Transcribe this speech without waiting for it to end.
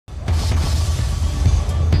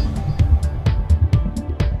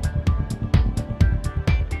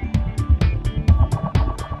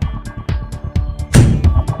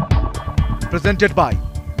presented by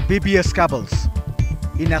BBS Cables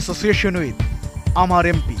in association with আমার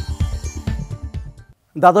MP.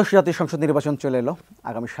 দ্বাদশ জাতীয় সংসদ নির্বাচন চলে এলো,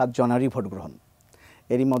 আগামী 7 জানুয়ারি ভোট গ্রহণ।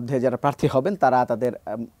 এরই মধ্যে যারা প্রার্থী হবেন তারা তাদের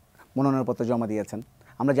মনোনয়নপত্র জমা দিয়েছেন।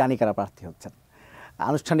 আমরা জানি কারা প্রার্থী হচ্ছেন।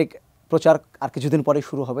 আনুষ্ঠানিক প্রচার আর কিছুদিন পরেই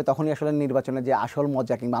শুরু হবে, তখনই আসলে নির্বাচনের যে আসল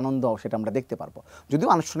মজা কিংবা আনন্দ সেটা আমরা দেখতে পারবো। যদিও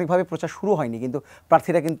আনুষ্ঠানিকভাবে প্রচার শুরু হয়নি, কিন্তু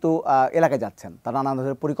প্রার্থীরা কিন্তু এলাকায় যাচ্ছেন, তারা নানা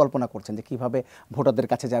ধরনের পরিকল্পনা করছেন যে কীভাবে ভোটারদের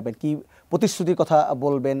কাছে যাবেন, কী প্রতিশ্রুতির কথা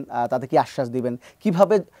বলবেন, তাদের কী আশ্বাস দিবেন,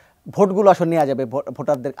 কীভাবে ভোটগুলো আসলে নেওয়া যাবে,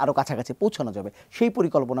 ভোটারদের আরও কাছাকাছি পৌঁছানো যাবে, সেই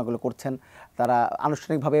পরিকল্পনাগুলো করছেন তারা।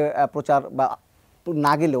 আনুষ্ঠানিকভাবে প্রচার বা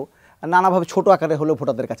না গেলেও নানাভাবে ছোট আকারে হলেও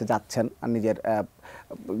ভোটারদের কাছে যাচ্ছেন আর নিজের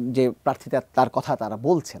যে প্রার্থীরা তার কথা তারা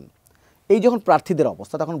বলছেন। এই যখন প্রার্থীদের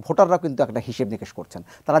অবস্থা, তখন ভোটাররা কিন্তু একটা হিসেব নিকেশ করছেন।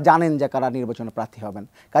 তারা জানেন যে কারা নির্বাচনে প্রার্থী হবেন,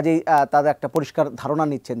 কাজেই তাদের একটা পরিষ্কার ধারণা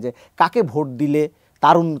নিচ্ছেন যে কাকে ভোট দিলে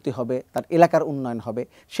তার উন্নতি হবে, তার এলাকার উন্নয়ন হবে,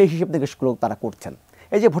 সেই হিসেব নিকেশগুলো তারা করছেন।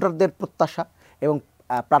 এই যে ভোটারদের প্রত্যাশা এবং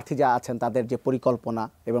প্রার্থী যা আছেন তাদের যে পরিকল্পনা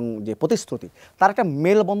এবং যে প্রতিশ্রুতি, তার একটা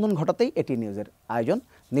মেলবন্ধন ঘটাতেই এটি নিউজের আয়োজন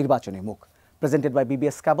নির্বাচনী মুখ, presented by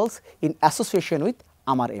BBS cables in association with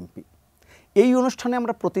আমার এমপি। এই অনুষ্ঠানে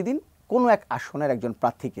আমরা প্রতিদিন কোনো এক আসনের একজন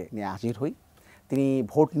প্রার্থীকে নিয়ে হাজির হই। তিনি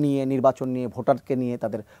ভোট নিয়ে, নির্বাচন নিয়ে, ভোটারকে নিয়ে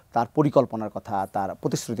তার পরিকল্পনার কথা, তার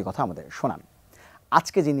প্রতিশ্রুতির কথা আমাদের শোনান।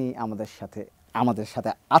 আজকে যিনি আমাদের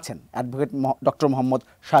সাথে আছেন অ্যাডভোকেট ডক্টর মোহাম্মদ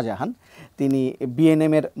শাহজাহান। তিনি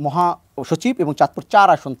বিএনএমের মহাসচিব এবং চাঁদপুর 4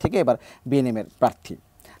 আসন থেকে এবার বিএনএমের প্রার্থী।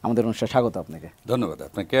 আমাদের অনুষ্ঠানে স্বাগত আপনাকে। ধন্যবাদ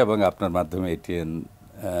আপনাকে এবং আপনার মাধ্যমে এটিএন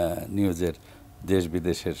নিউজের দেশ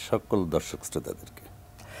বিদেশের সকল দর্শক শ্রোতাদেরকে।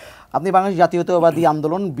 আপনি বাংলাদেশ জাতীয়তাবাদী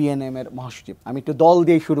আন্দোলন বিএনএমের মহাসচিব। আমি একটু দল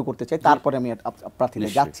দিয়ে শুরু করতে চাই, তারপরে আমি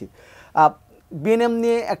প্রার্থীদের যাচ্ছি। বিএনএম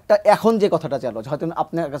নিয়ে একটা এখন যে কথাটা চালু, হয়তো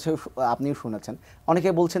আপনার কাছে আপনিও শুনেছেন, অনেকে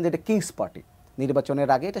বলছেন যে এটা কিংস পার্টি। নির্বাচনের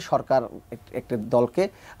আগে এটা সরকার একটা দলকে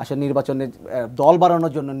আসলে নির্বাচনের দল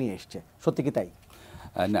বাড়ানোর জন্য নিয়ে এসছে, সত্যি কি তাই?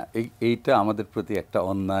 না, এইটা আমাদের প্রতি একটা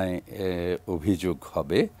অন্যায় অভিযোগ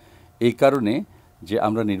হবে, এই কারণে যে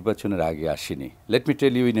আমরা নির্বাচনের আগে আসিনি। Let me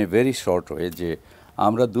tell you in a very short way যে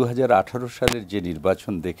আমরা 2018 সালের যে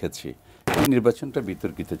নির্বাচন দেখেছি, এই নির্বাচনটা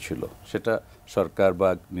বিতর্কিত ছিল। সেটা সরকার বা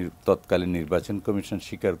তৎকালীন নির্বাচন কমিশন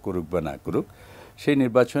স্বীকার করুক বা না করুক, সেই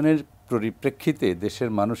নির্বাচনের পরিপ্রেক্ষিতে দেশের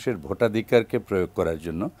মানুষের ভোটাধিকারকে প্রয়োগ করার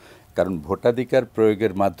জন্য, কারণ ভোটাধিকার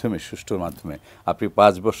প্রয়োগের মাধ্যমে, সুষ্ঠুর মাধ্যমে আপনি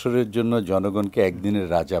 5 বছরের জন্য জনগণকে একদিনের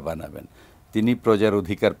রাজা বানাবেন, তিনি প্রজার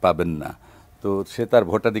অধিকার পাবেন না, তো সে তার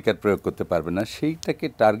ভোটাধিকার প্রয়োগ করতে পারবে না। সেইটাকে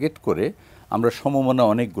টার্গেট করে আমরা সমমনা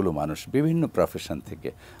অনেকগুলো মানুষ বিভিন্ন প্রফেশন থেকে,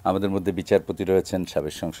 আমাদের মধ্যে বিচারপতি রয়েছেন,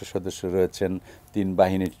 সাবেক সংসদ সদস্য রয়েছেন, 3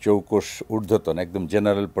 বাহিনীর চৌকস ঊর্ধ্বতন একদম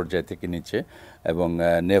জেনারেল পর্যায় থেকে নিচে, এবং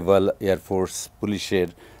নেভাল, এয়ারফোর্স, পুলিশের,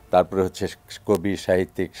 তারপরে হচ্ছে কবি,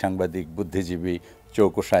 সাহিত্যিক, সাংবাদিক, বুদ্ধিজীবী,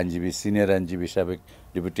 চৌকস আইনজীবী, সিনিয়র আইনজীবী, সাবেক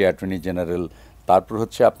ডেপুটি অ্যাটর্নি জেনারেল, তারপর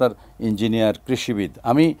হচ্ছে আপনার ইঞ্জিনিয়ার, কৃষিবিদ।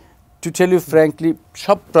 আমি টু টেল ইউ ফ্র্যাঙ্কলি,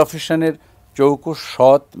 সব প্রফেশনের চৌকস,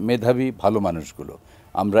 সৎ, মেধাবী, ভালো মানুষগুলো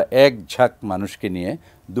আমরা এক ঝাঁক মানুষকে নিয়ে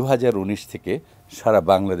 2019 থেকে সারা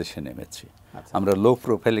বাংলাদেশে নেমেছি। আমরা লো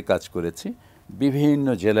প্রোফাইলে কাজ করেছি, বিভিন্ন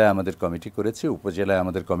জেলায় আমাদের কমিটি করেছি, উপজেলায়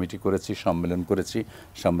আমাদের কমিটি করেছি, সম্মেলন করেছি,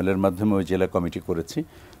 সম্মেলনের মাধ্যমে ওই জেলা কমিটি করেছি,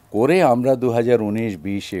 করে আমরা 2019,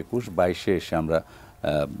 20, 21, 22-এ এসে আমরা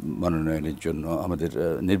মনোনয়নের জন্য আমাদের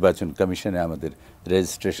নির্বাচন কমিশনে আমাদের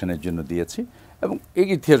রেজিস্ট্রেশনের জন্য দিয়েছি। এবং এই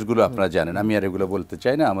ইতিহাসগুলো আপনারা জানেন, আমি আর এগুলো বলতে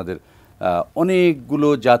চাই না। আমাদের অনেকগুলো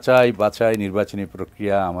যাচাই বাছাই, নির্বাচনী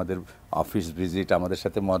প্রক্রিয়া, আমাদের অফিস ভিজিট, আমাদের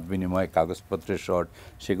সাথে মত বিনিময়, কাগজপত্রের শর্ট,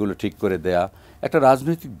 সেগুলো ঠিক করে দেয়া, একটা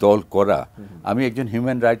রাজনৈতিক দল করা। আমি একজন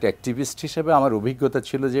হিউম্যান রাইট অ্যাক্টিভিস্ট হিসেবে আমার অভিজ্ঞতা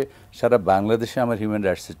ছিল যে সারা বাংলাদেশে আমার হিউম্যান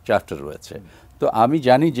রাইটসের চার্টার রয়েছে। তো আমি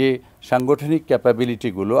জানি যে সাংগঠনিক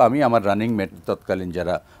ক্যাপাবিলিটিগুলো, আমি আমার রানিং মেট তৎকালীন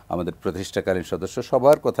যারা আমাদের প্রতিষ্ঠাকালীন সদস্য,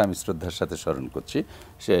 সবার কথা আমি শ্রদ্ধার সাথে স্মরণ করছি।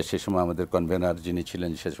 সে সময় আমাদের কনভেনার যিনি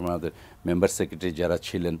ছিলেন, সে সময় আমাদের মেম্বার সেক্রেটারি যারা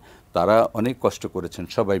ছিলেন, তারা অনেক কষ্ট করেছেন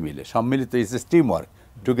সবাই মিলে, সম্মিলিত। Is a team work,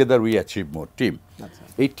 together we achieve more, team.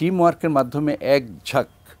 এই টিম ওয়ার্কের মাধ্যমে এক ঝাঁক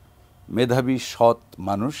মেধাবী, সৎ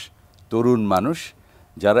মানুষ, তরুণ মানুষ,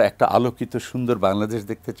 যারা একটা আলোকিত সুন্দর বাংলাদেশ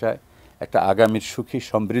দেখতে চায়, একটা আগামীর সুখী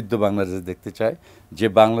সমৃদ্ধ বাংলাদেশ দেখতে চায়, যে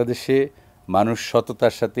বাংলাদেশে মানুষ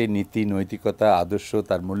সততার সাথে নীতি, নৈতিকতা, আদর্শ,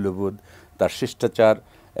 তার মূল্যবোধ, তার শিষ্টাচার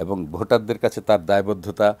এবং ভোটারদের কাছে তার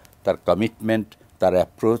দায়বদ্ধতা, তার কমিটমেন্ট, তার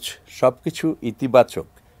অ্যাপ্রোচ, সব কিছু ইতিবাচক,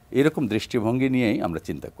 এরকম দৃষ্টিভঙ্গি নিয়েই আমরা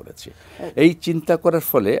চিন্তা করেছি। এই চিন্তা করার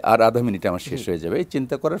ফলে, আর আধা মিনিট আমার শেষ হয়ে যাবে, এই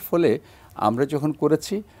চিন্তা করার ফলে আমরা যখন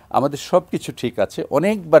করেছি আমাদের সব কিছু ঠিক আছে,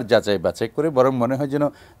 অনেকবার যাচাই বাছাই করে, বরং মনে হয় যেন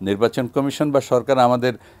নির্বাচন কমিশন বা সরকার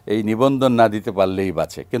আমাদের এই নিবন্ধন না দিতে পারলেই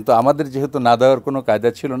বাঁচে, কিন্তু আমাদের যেহেতু না দেওয়ার কোনো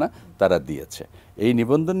কায়দা ছিল না, তারা দিয়েছে। এই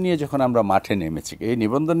নিবন্ধন নিয়ে যখন আমরা মাঠে নেমেছি, এই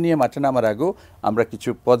নিবন্ধন নিয়ে মাঠে নামার আগেও আমরা কিছু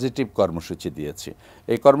পজিটিভ কর্মসূচি দিয়েছি।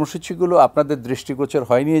 এই কর্মসূচিগুলো আপনাদের দৃষ্টিগোচর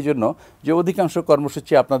হয়নি এই জন্য যে অধিকাংশ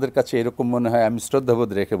কর্মসূচি আপনাদের কাছে এরকম মনে হয়, আমি শ্রদ্ধাবোধ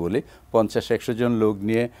রেখে বলি, 50-100 জন লোক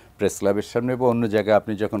নিয়ে প্রেস ক্লাবের সামনে বা অন্য জায়গায়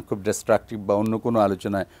আপনি যখন খুব ডিস্ট্রাকটিভ বা অন্য কোনো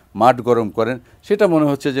আলোচনায় মাঠ গরম করেন, সেটা মনে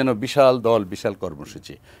হচ্ছে যেন বিশাল দল, বিশাল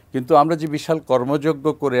কর্মসূচি। কিন্তু আমরা যে বিশাল কর্মযজ্ঞ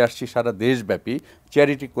করে আসছি সারা দেশব্যাপী,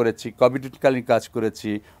 চ্যারিটি করেছি, কোভিডকালীন কাজ করেছি,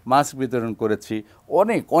 মাস্ক বিতরণ করেছি,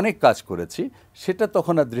 অনেক অনেক কাজ করেছি, সেটা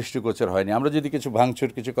তখন আর দৃষ্টিগোচর হয়নি। আমরা যদি কিছু ভাঙচুর,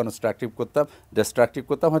 কিছু কনস্ট্রাকটিভ করতাম, ডিস্ট্রাকটিভ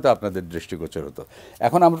করতাম, হয়তো আপনাদের দৃষ্টিগোচর হতো।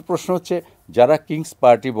 এখন আমার প্রশ্ন হচ্ছে, যারা কিংস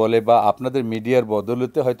পার্টি বলে বা আপনাদের মিডিয়ার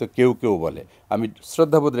বদলতে হয়তো কেউ কেউ বলে, আমি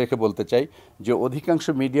শ্রদ্ধাবোধ রেখে বলতে চাই যে অধিকাংশ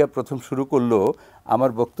মিডিয়া প্রথম শুরু করলেও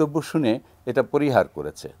আমার বক্তব্য শুনে এটা পরিহার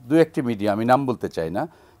করেছে। দু একটি মিডিয়া, আমি নাম বলতে চাই না,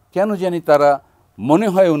 কেন জানি তারা মনে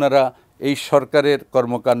হয় ওনারা এই সরকারের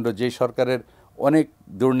কর্মকাণ্ড, যেই সরকারের অনেক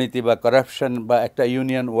দুর্নীতি বা করাপশন বা একটা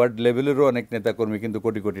ইউনিয়ন ওয়ার্ড লেভেলেরও অনেক নেতাকর্মী কিন্তু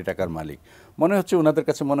কোটি কোটি টাকার মালিক, মনে হচ্ছে ওনাদের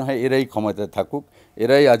কাছে মনে হয় এরাই ক্ষমতায় থাকুক,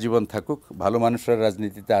 এরাই আজীবন থাকুক, ভালো মানুষরা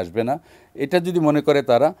রাজনীতিতে আসবে না, এটা যদি মনে করে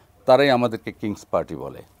তারাই আমাদেরকে কিংস পার্টি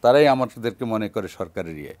বলে, তারাই আমাদেরকে মনে করে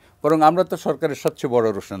সরকারের ইয়ে। বরং আমরা তো সরকারের সবচেয়ে বড়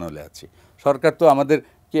রোশনালে আছি। সরকার তো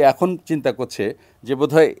আমাদেরকে এখন চিন্তা করছে যে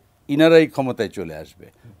বোধহয় ইনারাই ক্ষমতায় চলে আসবে।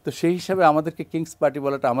 তো সেই হিসাবে আমাদেরকে কিংস পার্টি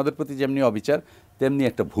বলাটা আমাদের প্রতি যেমনি অবিচার, তেমনি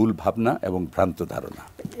একটা ভুল ভাবনা এবং ভ্রান্ত ধারণা।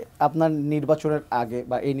 আপনার নির্বাচনের আগে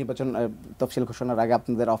বা এই নির্বাচন তফসিল ঘোষণার আগে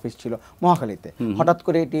আপনাদের অফিস ছিল মহাখালীতে, হঠাৎ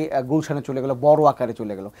করে এটি গুলশানে চলে গেল, বড় আকারে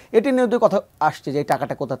চলে গেল, এটি নিয়ে কথা আসছে যে এই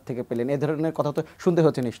টাকাটা কোথা থেকে পেলেন, এ ধরনের কথা তো শুনতে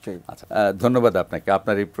হচ্ছে নিশ্চয়ই। আচ্ছা, ধন্যবাদ আপনাকে।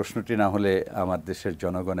 আপনার এই প্রশ্নটি না হলে আমার দেশের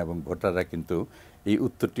জনগণ এবং ভোটাররা কিন্তু এই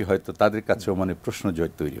উত্তরটি হয়তো তাদের কাছেও মানে প্রশ্ন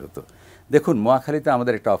তৈরি হতো। দেখুন, মহাখালীতে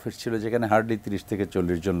আমাদের একটা অফিস ছিল যেখানে হার্ডলি 30 থেকে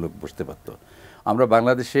 40 জন লোক বসতে পারত। আমরা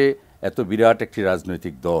বাংলাদেশে এত বিরাট একটি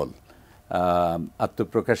রাজনৈতিক দল,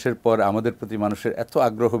 আত্মপ্রকাশের পর আমাদের প্রতি মানুষের এত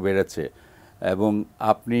আগ্রহ বেড়েছে, এবং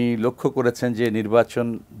আপনি লক্ষ্য করেছেন যে নির্বাচন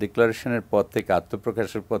ডিক্লারেশনের পর থেকে,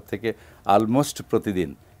 আত্মপ্রকাশের পর থেকে অলমোস্ট প্রতিদিন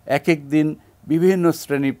এক এক দিন বিভিন্ন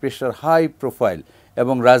শ্রেণী পেশার হাই প্রোফাইল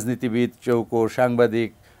এবং রাজনীতিবিদ, চৌকো, সাংবাদিক,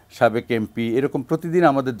 সাবেক এমপি এরকম প্রতিদিন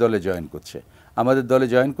আমাদের দলে জয়েন করছে। আমাদের দলে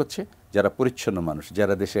জয়েন করছে যারা পরিচ্ছন্ন মানুষ,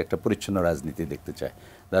 যারা দেশে একটা পরিচ্ছন্ন রাজনীতি দেখতে চায়,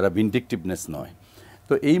 যারা ভিনডিকটিভনেস নয়।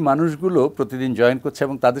 তো এই মানুষগুলো প্রতিদিন জয়েন করছে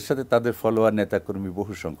এবং তাদের সাথে তাদের ফলোয়ার, নেতাকর্মী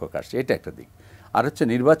বহু সংখ্যক আসছে। এটা একটা দিক। আর হচ্ছে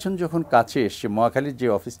নির্বাচন যখন কাছে এসছে, মহাখালীর যে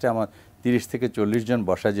অফিসটা আমার 30 থেকে 40 জন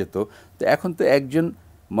বসা যেত, তো এখন তো একজন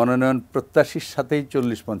মনোনয়ন প্রত্যাশীর সাথেই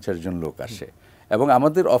 40-50 জন লোক আসে। এবং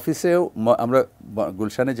আমাদের অফিসেও আমরা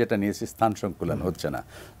গুলশানে যেটা নিয়েছি, স্থান সংকুলন হচ্ছে না।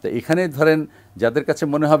 তো এখানে ধরেন যাদের কাছে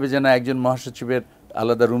মনে হবে যে না, একজন মহাসচিবের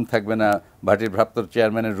আলাদা রুম থাকবে না, ভাটির ভাপ্ত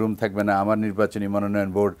চেয়ারম্যানের রুম থাকবে না, আমার নির্বাচনী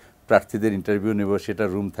মনোনয়ন বোর্ড প্রার্থীদের ইন্টারভিউ নেব, সেটা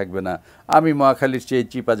রুম থাকবে না, আমি মহাখালীর চেয়ে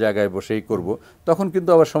চিপা জায়গায় বসেই করব, তখন কিন্তু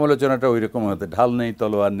আবার সমালোচনাটা ওই রকম হতে, ঢাল নেই,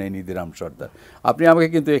 তলোয়ার নেই, নিধিরাম সর্দার। আপনি আমাকে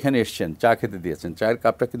কিন্তু এখানে এসছেন, চা খেতে দিয়েছেন, চায়ের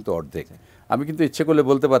কাপটা কিন্তু অর্ধেক। আমি কিন্তু ইচ্ছে করলে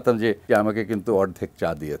বলতে পারতাম যে আমাকে কিন্তু অর্ধেক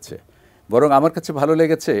চা দিয়েছে। বরং আমার কাছে ভালো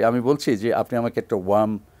লেগেছে, আমি বলছি যে আপনি আমাকে একটা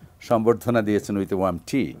ওয়ার্ম সম্বর্ধনা দিয়েছেন with worm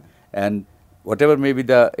T, and what ever may be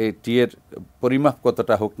the টি এর পরিমাপ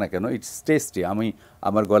কতটা হোক না কেন, ইটস টেস্টি। আমি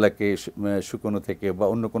আমার গলাকে শুকনো থেকে বা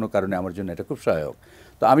অন্য কোনো কারণে আমার জন্য এটা খুব সহায়ক।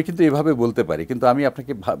 তো আমি কিন্তু এভাবে বলতে পারি, কিন্তু আমি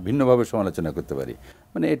আপনাকে ভিন্নভাবে সমালোচনা করতে পারি,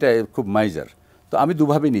 মানে এটা খুব মাইজার। তো আমি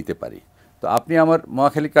দুভাবেই নিতে পারি। তো আপনি আমার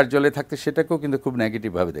মহাখালী কার্যালয়ে থাকতে সেটাকেও কিন্তু খুব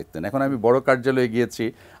নেগেটিভভাবে দেখতেন। এখন আমি বড় কার্যালয়ে গিয়েছি,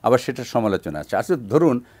 আবার সেটার সমালোচনা আছে। আসলে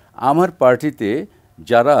ধরুন, আমার পার্টিতে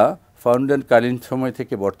যারা ফাউন্ডারকালীন সময়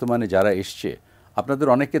থেকে বর্তমানে যারা এসছে, আপনাদের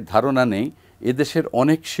অনেকের ধারণা নেই এদেশের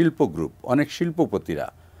অনেক শিল্প গ্রুপ, অনেক শিল্পপতিরা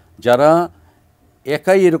যারা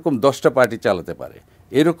একাই এরকম 10টা পার্টি চালাতে পারে,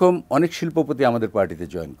 এরকম অনেক শিল্পপতি আমাদের পার্টিতে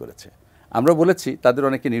জয়েন করেছে। আমরা বলেছি তাদের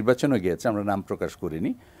অনেকে নির্বাচনও গিয়েছে, আমরা নাম প্রকাশ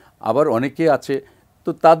করিনি। আবার অনেকে আছে,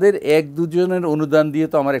 তো তাদের 1-2 জনের অনুদান দিয়ে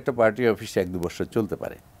তো আমার একটা পার্টি অফিসে 1-2 বছর চলতে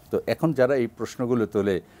পারে। তো এখন যারা এই প্রশ্নগুলো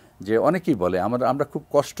তোলে, যে অনেকেই বলে আমরা খুব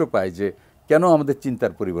কষ্ট পাই যে কেন আমাদের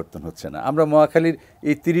চিন্তার পরিবর্তন হচ্ছে না। আমরা মহাখালীর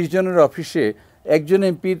এই 30 জনের অফিসে একজন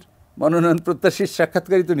এমপির মনোনয়ন প্রত্যাশীর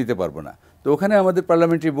সাক্ষাৎকারই তো নিতে পারবো না। তো ওখানে আমাদের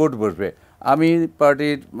পার্লামেন্টারি বোর্ড বসবে, আমি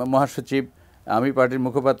পার্টির মহাসচিব, আমি পার্টির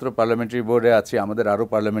মুখপাত্র পার্লামেন্টারি বোর্ডে আছি, আমাদের আরও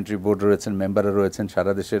পার্লামেন্টারি বোর্ড রয়েছেন, মেম্বাররা রয়েছেন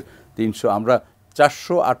সারা দেশের 300, আমরা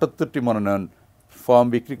 478টি মনোনয়ন ফর্ম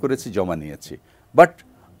বিক্রি করেছি, জমা নিয়েছি। বাট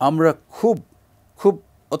আমরা খুব খুব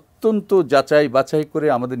অত্যন্ত যাচাই বাছাই করে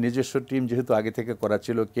আমাদের নিজস্ব টিম যেহেতু আগে থেকে করা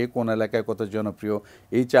ছিল, কে কোন এলাকায় কত জনপ্রিয়,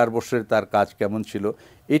 এই 4 বছরে তার কাজ কেমন ছিল,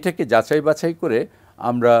 এটাকে যাচাই বাছাই করে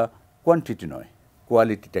আমরা কোয়ান্টিটি নয়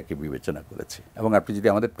কোয়ালিটিটাকে বিবেচনা করেছি। এবং আপনি যদি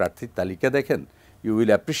আমাদের প্রার্থীর তালিকা দেখেন, ইউ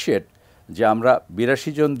উইল অ্যাপ্রিসিয়েট যে আমরা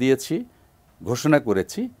 82 জন দিয়েছি, ঘোষণা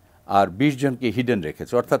করেছি, আর 20 জনকে হিডেন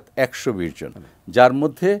রেখেছি, অর্থাৎ 120 জন, যার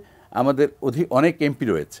মধ্যে আমাদের অনেক এমপি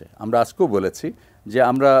রয়েছে। আমরা আজকেও বলেছি যে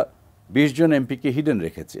আমরা 20 জন এমপিকে হিডেন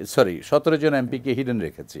রেখেছি, 17 জন এমপিকে হিডেন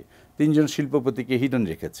রেখেছি, 3 জন শিল্পপতিকে হিডেন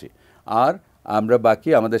রেখেছি, আর আমরা বাকি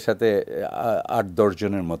আমাদের সাথে 8-10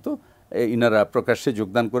 জনের মতো ইনারা প্রকাশ্যে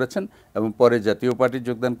যোগদান করেছেন এবং পরে জাতীয় পার্টি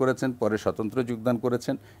যোগদান করেছেন, পরে স্বতন্ত্র যোগদান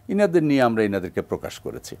করেছেন। ইনাদের নিয়ে আমরা ইনাদেরকে প্রকাশ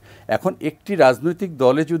করেছি। এখন একটি রাজনৈতিক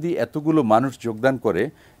দলে যদি এতগুলো মানুষ যোগদান করে,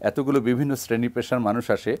 এতগুলো বিভিন্ন শ্রেণী পেশার মানুষ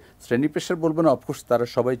আসে, শ্রেণী পেশার বলবো না, অফকোর্স তারা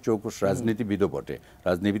সবাই চৌকস রাজনীতিবিদও বটে,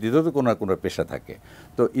 রাজনীতিবিদও তো কোনো না কোনো পেশা থাকে।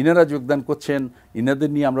 তো ইনারা যোগদান করছেন, ইনাদের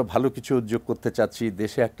নিয়ে আমরা ভালো কিছু উদ্যোগ করতে চাচ্ছি,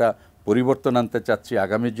 দেশে একটা পরিবর্তন আনতে চাচ্ছি,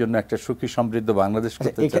 আগামীর জন্য একটা সুখী সমৃদ্ধ বাংলাদেশ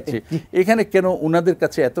করতে চাচ্ছি। এখানে কেন ওনাদের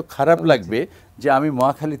কাছে এত খারাপ লাগবে যে আমি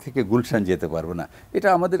মহাখালী থেকে গুলশান যেতে পারবো না? এটা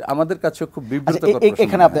আমাদের কাছে খুব বিব্রতকর।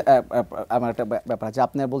 এখানে আমার একটা ব্যাপার আছে,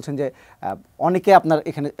 আপনি বলছেন যে অনেকে আপনার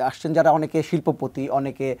এখানে আসছেন যারা অনেকে শিল্পপতি,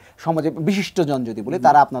 অনেকে সমাজে বিশিষ্টজন যদি বলি,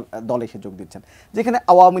 তারা আপনার দলে এসে যোগ দিচ্ছেন। যেখানে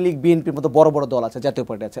আওয়ামী লীগ, বিএনপির মতো বড় বড় দল আছে, জাতীয়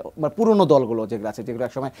পার্টি আছে, পুরনো দলগুলো যেগুলো আছে, যেগুলো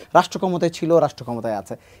একসময় রাষ্ট্র ক্ষমতায় ছিল, রাষ্ট্র ক্ষমতায়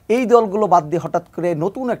আছে, এই দলগুলো বাদ দিয়ে হঠাৎ করে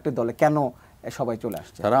নতুন একটা দলে কেন সবাই চলে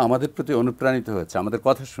আসছে? তারা আমাদের প্রতি অনুপ্রাণিত হয়েছে, আমাদের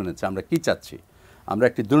কথা শুনেছে। আমরা কি চাচ্ছি? আমরা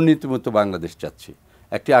একটি দুর্নীতিমুক্ত বাংলাদেশ চাচ্ছি,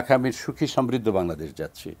 একটি আগামীর সুখী সমৃদ্ধ বাংলাদেশ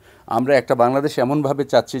যাচ্ছি। আমরা একটা বাংলাদেশ এমনভাবে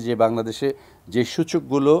চাচ্ছি যে বাংলাদেশে যে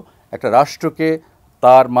সূচকগুলো একটা রাষ্ট্রকে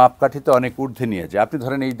তার মাপকাঠিতে অনেক ঊর্ধ্বে নিয়ে যায়। আপনি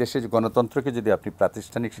ধরেন এই দেশে গণতন্ত্রকে যদি আপনি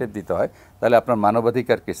প্রাতিষ্ঠানিক শেপ দিতে হয়, তাহলে আপনার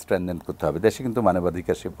মানবাধিকারকে স্ট্রেনথেন করতে হবে। দেশে কিন্তু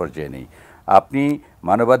মানবাধিকার সে পর্যায়ে নেই। আপনি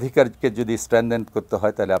মানবাধিকারকে যদি স্ট্রেনথেন করতে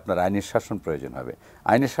হয়, তাহলে আপনার আইনের শাসন প্রয়োজন হবে।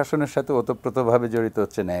 আইনের শাসনের সাথে ওতপ্রোতভাবে জড়িত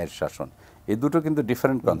হচ্ছে ন্যায়ের শাসন। এই দুটো কিন্তু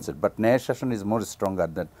ডিফারেন্ট কনসেপ্ট, বাট ন্যায়ের শাসন ইজ মোর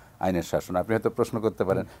স্ট্রঙ্গার দ্যান আইনের শাসন। আপনি হয়তো প্রশ্ন করতে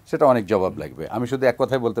পারেন, সেটা অনেক জবাব লাগবে। আমি শুধু এক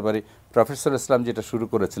কথাই বলতে পারি, প্রফেসর ইসলাম যেটা শুরু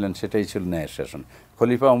করেছিলেন সেটাই ছিল ন্যায়ের শাসন।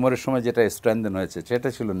 খলিফা উমরের সময় যেটা স্ট্রেনথেন হয়েছে সেটা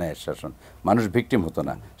ছিল ন্যায়ের শাসন। মানুষ ভিকটিম হতো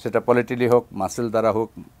না, সেটা পলিটিক্যালি হোক, মাসেল দ্বারা হোক,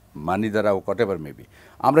 মানি দ্বারা হোক, হোয়াটএভার মেবি।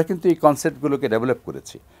 আমরা কিন্তু এই কনসেপ্টগুলোকে ডেভেলপ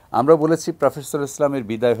করেছি। আমরা বলেছি প্রফেসর ইসলামের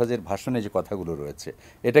বিদায় হজের ভাষণে যে কথাগুলো রয়েছে,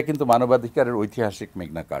 এটা কিন্তু মানবাধিকারের ঐতিহাসিক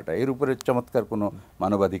মেঘনা কাটা, এর উপরে চমৎকার কোনো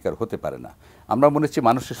মানবাধিকার হতে পারে না। আমরা বলেছি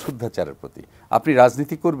মানুষের শুদ্ধাচারের প্রতি। আপনি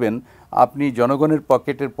রাজনীতি করবেন, আপনি জনগণের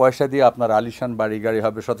পকেটের পয়সা দিয়ে আপনার আলিশান বাড়ি গাড়ি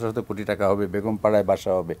হবে, শত শত কোটি টাকা হবে, বেগম পাড়ায়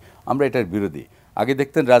বাসা হবে। আমরা এটার বিরোধী। আগে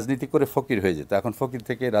দেখতেন রাজনীতি করে ফকির হয়ে যেত, এখন ফকির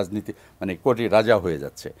থেকে রাজনীতি মানে কোটি রাজা হয়ে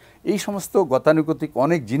যাচ্ছে। এই সমস্ত গতানুগতিক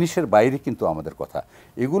অনেক জিনিসের বাইরে কিন্তু আমাদের কথা।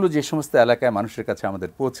 এগুলো যে সমস্ত এলাকায় মানুষের কাছে আমাদের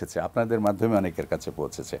পৌঁছেছে, আপনাদের মাধ্যমে অনেকের কাছে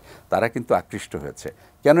পৌঁছেছে, তারা কিন্তু আকৃষ্ট হয়েছে।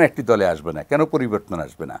 কেন একটি দলে আসবে না? কেন পরিবর্তন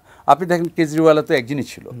আসবে না? আপনি দেখেন কেজরিওয়ালা তো একজনই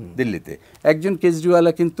ছিল দিল্লিতে, একজন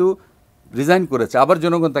কেজরিওয়ালা কিন্তু রিজাইন করেছে, আবার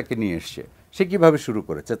জনগণ তাকে নিয়ে এসছে। সে কীভাবে শুরু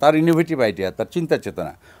করেছে? তার ইনোভেটিভ আইডিয়া, তার চিন্তা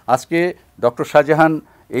চেতনা। আজকে ডক্টর শাহজাহান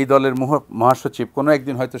এই দলের মহাসচিব, কোনো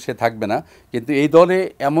একদিন হয়তো সে থাকবে না, কিন্তু এই দলে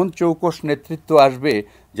এমন চৌকস নেতৃত্ব আসবে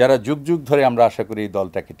যারা যুগ যুগ ধরে আমরা আশা করি এই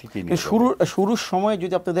দলটাকে ঠিকই নিয়ে শুরুর সময়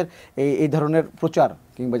যদি আপনাদের এই ধরনের প্রচার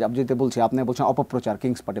কিংবা যদি বলছি, আপনি বলছেন অপপ্রচার,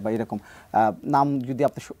 কিংস পার্টি বা এরকম নাম যদি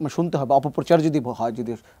আপনি শুনতে হবে, অপপ্রচার যদি হয়,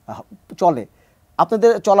 যদি চলে,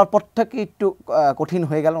 আপনাদের চলার পথটা কি একটু কঠিন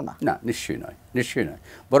হয়ে গেল না? না, নিশ্চয়ই নয়, নিশ্চয়ই নয়।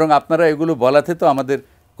 বরং আপনারা এগুলো বলাতে তো আমাদের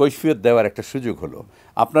কৈফিয়ত দেওয়ার একটা সুযোগ হলো।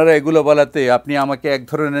 আপনারা এগুলো বলাতে আপনি আমাকে এক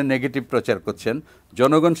ধরনের নেগেটিভ প্রচার করছেন,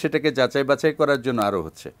 জনগণ সেটাকে যাচাই বাছাই করার জন্য আরও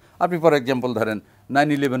হচ্ছে। আপনি ফর এক্সাম্পল ধরেন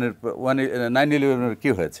 9/11 কী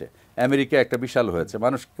হয়েছে? আমেরিকা একটা বিশাল হয়েছে,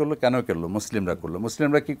 মানুষ করলো, কেন করলো? মুসলিমরা করলো।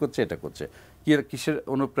 মুসলিমরা কী করছে? এটা করছে। কিসের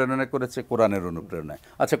অনুপ্রেরণা করেছে? কোরআনের অনুপ্রেরণায়।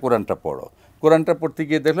 আচ্ছা, কোরআনটা পড়ো। কোরআনটা পড়তে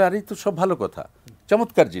গিয়ে দেখলো, আরে তো সব ভালো কথা,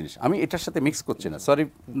 চমৎকার জিনিস। আমি এটার সাথে মিক্স করছি না, সরি,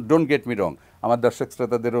 ডোন্ট গেট মি রং। আমার দর্শক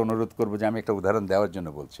শ্রোতাদেরও অনুরোধ করবো যে আমি একটা উদাহরণ দেওয়ার জন্য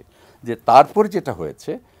বলছি, যে তারপর যেটা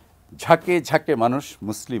হয়েছে, ঝাঁকে ঝাঁকে মানুষ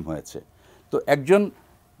মুসলিম হয়েছে। তো একজন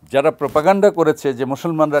যারা প্রপাগান্ডা করেছে যে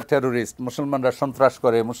মুসলমানরা টেরোরিস্ট, মুসলমানরা সন্ত্রাস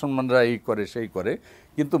করে, মুসলমানরা এই করে সেই করে,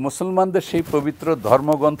 কিন্তু মুসলমানদের সেই পবিত্র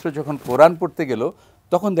ধর্মগ্রন্থ যখন কোরআন পড়তে গেল,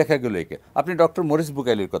 তখন দেখা গেল একে। আপনি ডক্টর মরিস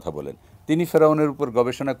বুকাইলির কথা বলেন, তিনি ফেরাউনের উপর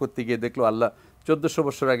গবেষণা করতে গিয়ে দেখলো আল্লাহ 1400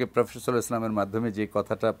 বছর আগে প্রফেসর ইসলামের মাধ্যমে যে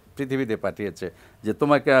কথাটা পৃথিবীতে পাঠিয়েছে, যে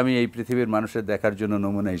তোমাকে আমি এই পৃথিবীর মানুষের দেখার জন্য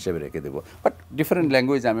নমুনা হিসেবে রেখে দেবো। বাট ডিফারেন্ট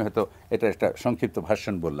ল্যাঙ্গুয়েজ, আমি হয়তো এটা একটা সংক্ষিপ্ত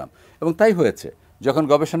ভাষণ বললাম, এবং তাই হয়েছে। যখন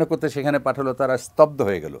গবেষণা করতে সেখানে পাঠালো, তারা স্তব্ধ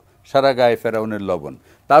হয়ে গেল, সারা গায়ে ফেরাউনের লবণ।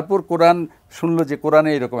 তারপর কোরআন শুনলো যে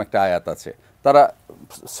কোরআনে এরকম একটা আয়াত আছে, তারা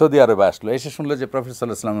সৌদি আরবে আসলো, এসে শুনলো যে প্রফেসর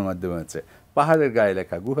ইসলামের মাধ্যমে হয়েছে, পাহাড়ের গায়ে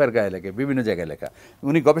লেখা, গুহার গায়ে লেখা, বিভিন্ন জায়গায় লেখা।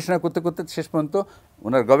 উনি গবেষণা করতে করতে শেষ পর্যন্ত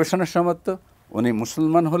ওনার গবেষণার সমাপ্ত, উনি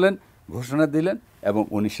মুসলমান হলেন, ঘোষণা দিলেন, এবং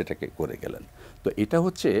উনি সেটাকে করে গেলেন। তো এটা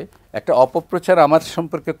হচ্ছে একটা অপপ্রচার আমার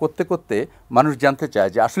সম্পর্কে করতে করতে মানুষ জানতে চায়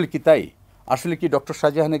যে আসলে কি তাই? আসলে কি ডক্টর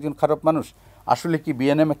শাহজাহান একজন খারাপ মানুষ? আসলে কি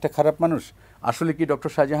বিএনএম একটা খারাপ মানুষ? আসলে কি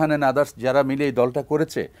ডক্টর শাহজাহান এন্ড আদার্স যারা মিলে এই দলটা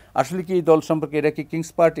করেছে, আসলে কি এই দল সম্পর্কে এরা কি কিংস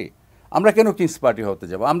পার্টি? আমরা কেন কিংস পার্টি হতে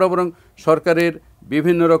যাব? আমরা বরং সরকারের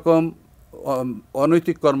বিভিন্ন রকম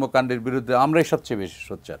অনৈতিক কর্মকাণ্ডের বিরুদ্ধে আমরাই সবচেয়ে বেশি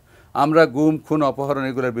সোচ্চার। আমরা গুম, খুন, অপহরণ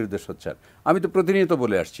এগুলোর বিরুদ্ধে সোচ্চার। আমি তো প্রতিনিয়ত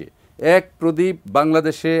বলে আসছি, এক প্রদীপ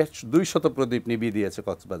বাংলাদেশে 200 প্রদীপ নিভিয়ে দিয়েছে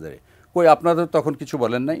কক্সবাজারে। কই আপনাদের তখন কিছু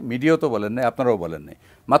বলেন নাই, মিডিয়াও তো বলেন নাই, আপনারাও বলেন নাই।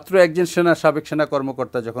 মাত্র একজন সাবেক সেনা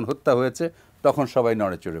কর্মকর্তা যখন হত্যা হয়েছে তখন সবাই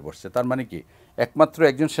নড়ে চড়ে বসছে। তার মানে কি একমাত্র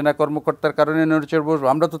একজন সেনা কর্মকর্তার কারণে নড়ে চড়ে বসবো?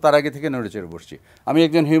 আমরা তো তার আগে থেকে নড়ে চড়ে বসছি। আমি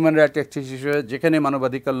একজন হিউম্যান রাইটস অ্যাক্টিভিস্ট হিসেবে যেখানে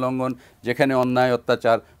মানবাধিকার লঙ্ঘন, যেখানে অন্যায়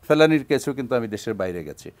অত্যাচার, ফেলানির কেসও কিন্তু আমি দেশের বাইরে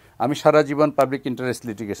গেছি। আমি সারা জীবন পাবলিক ইন্টারেস্ট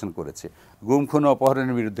লিটিগেশন করেছি, গুম, খুন,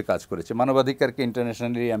 অপহরণের বিরুদ্ধে কাজ করেছি, মানবাধিকারকে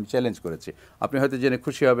ইন্টারন্যাশনালি আমি চ্যালেঞ্জ করেছি। আপনি হয়তো জেনে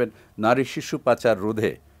খুশি হবেন, নারী শিশু পাচার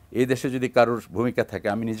রোধে এই দেশে যদি কারোর ভূমিকা থাকে,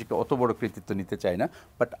 আমি নিজেকে অত বড় কৃতিত্ব নিতে চাই না,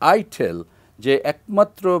 বাট আই টেল যে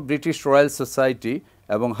একমাত্র ব্রিটিশ রয়্যাল সোসাইটি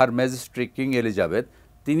এবং হার ম্যাজিস্ট্রি কিং এলিজাবেথ,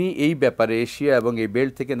 তিনি এই ব্যাপারে এশিয়া এবং এই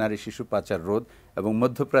বেল্ট থেকে নারী শিশু পাচার রোধ এবং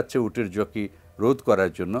মধ্যপ্রাচ্যে উটের জকি রোধ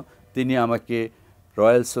করার জন্য তিনি আমাকে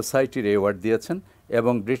রয়্যাল সোসাইটির অ্যাওয়ার্ড দিয়েছেন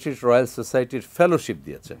এবং ব্রিটিশ রয়্যাল সোসাইটির ফেলোশিপ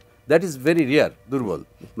দিয়েছেন। দ্যাট ইজ ভেরি রিয়ার, দুর্বল,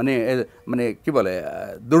 মানে কি বলে,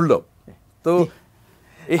 দুর্লভ। তো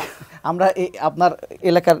আমরা আপনার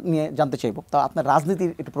এলাকার নিয়ে জানতে চাইব, তা আপনার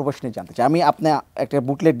রাজনীতির একটু প্রবেশ নিয়ে জানতে চাই। আমি আপনার একটা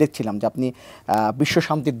বুকলেট দেখছিলাম যে আপনি বিশ্ব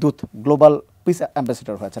শান্তির দূত, গ্লোবাল পিস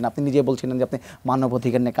অ্যাম্বাসেডর হয়েছেন। আপনি নিজে বলছিলেন যে আপনি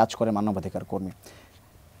মানবাধিকার নিয়ে কাজ করেন, মানবাধিকার কর্মী।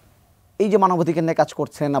 এই যে মানবাধিকার নিয়ে কাজ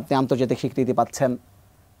করছেন, আপনি আন্তর্জাতিক স্বীকৃতি পাচ্ছেন,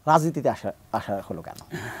 রাজনীতিতে আসা হলো কেন?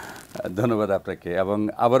 ধন্যবাদ আপনাকে, এবং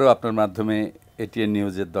আবারও আপনার মাধ্যমে এটিএন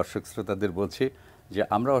নিউজের দর্শক শ্রোতাদের বলছি যে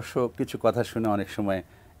আমরা অবশ্য কিছু কথা শুনে অনেক সময়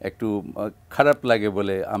একটু খারাপ লাগে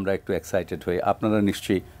বলে আমরা একটু এক্সাইটেড হই। আপনারা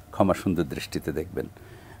নিশ্চয়ই ক্ষমা সুন্দর দৃষ্টিতে দেখবেন।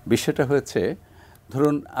 বিষয়টা হয়েছে,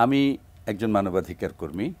 ধরুন আমি একজন মানবাধিকার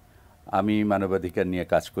কর্মী, আমি মানবাধিকার নিয়ে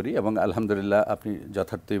কাজ করি এবং আলহামদুলিল্লাহ আপনি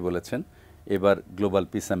যথার্থই বলেছেন, এবার গ্লোবাল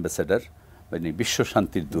পিস অ্যাম্বাসেডর মানে বিশ্ব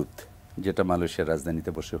শান্তির দূত, যেটা মালয়েশিয়ার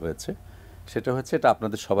রাজধানীতে বসে হয়েছে, সেটা হচ্ছে এটা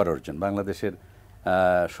আপনাদের সবার অর্জন, বাংলাদেশের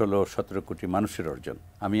 16-17 কোটি মানুষের অর্জন।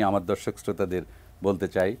 আমি আমার দর্শক শ্রোতাদের বলতে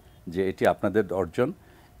চাই যে এটি আপনাদের অর্জন,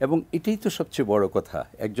 এবং এটাই তো সবচেয়ে বড় কথা।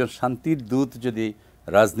 একজন শান্তির দূত যদি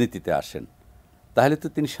রাজনীতিতে আসেন তাহলে তো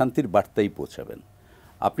তিনি শান্তির বার্তাই পৌঁছাবেন।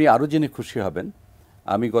 আপনি আরও জেনে খুশি হবেন,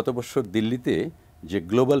 আমি গত বছর দিল্লিতে যে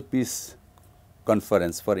global piece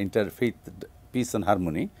conference for interfaith piece and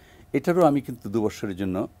harmony, এটারও আমি কিন্তু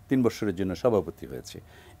 3 বছরের জন্য সভাপতি হয়েছি।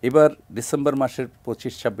 এবার ডিসেম্বর মাসের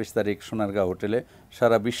 25-26 তারিখ সোনারগাঁও হোটেলে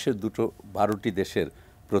সারা বিশ্বের 12টি দেশের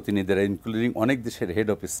প্রতিনিধিরা, ইনক্লুডিং অনেক দেশের হেড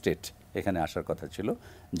অফ স্টেট এখানে আসার কথা ছিল,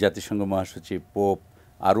 জাতিসংঘ মহাসচিব, পোপ,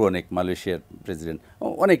 আরও অনেক, মালয়েশিয়ার প্রেসিডেন্ট,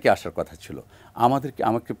 অনেকে আসার কথা ছিল।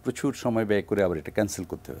 আমাকে প্রচুর সময় ব্যয় করে আবার এটা ক্যান্সেল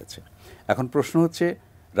করতে হয়েছে। এখন প্রশ্ন হচ্ছে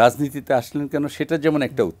রাজনীতিতে আসলেন কেন? সেটা যেমন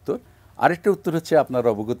একটা উত্তর। আরেকটা উত্তর হচ্ছে, আপনার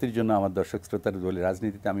অবগতির জন্য আমার দর্শক শ্রোতার বলে,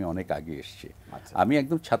 রাজনীতিতে আমি অনেক আগে এসেছি। আমি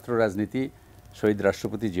একদম ছাত্র রাজনীতি শহীদ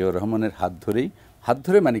রাষ্ট্রপতি জিয়াউর রহমানের হাত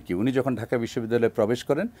ধরে মানে কি, উনি যখন ঢাকা বিশ্ববিদ্যালয়ে প্রবেশ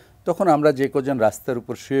করেন তখন আমরা যে কজন রাস্তার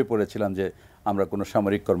উপর শুয়ে পড়েছিলাম যে আমরা কোনো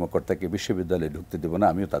সামরিক কর্মকর্তাকে বিশ্ববিদ্যালয়ে ঢুকতে দেব না,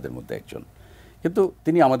 আমিও তাদের মধ্যে একজন। কিন্তু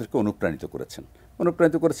তিনি আমাদেরকে অনুপ্রাণিত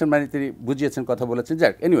করেছেন মানে তিনি বুঝিয়েছেন, কথা বলেছেন।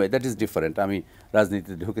 যাক, এনিওয়ে দ্যাট ইজ ডিফারেন্ট। আমি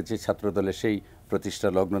রাজনীতিতে ঢুকেছি ছাত্রদলের সেই প্রতিষ্ঠা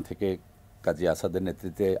লগ্ন থেকে, কাজী আসাদের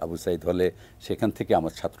নেতৃত্বে আবু সাইদ হলে, সেখান থেকে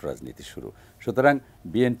আমার ছাত্র রাজনীতি শুরু। সুতরাং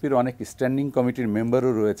বিএনপির অনেক স্ট্যান্ডিং কমিটির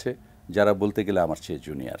মেম্বারও রয়েছে যারা বলতে গেলে আমার চেয়ে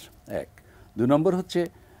জুনিয়র। 1 2 নম্বর হচ্ছে,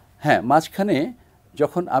 হ্যাঁ, মাঝখানে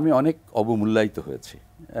যখন আমি অনেক অবমূল্যায়িত হয়েছি,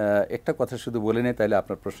 একটা কথা শুধু বলে নেই তাহলে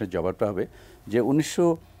আপনার প্রশ্নের জবাবটা হবে যে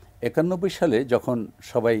 1991 সালে যখন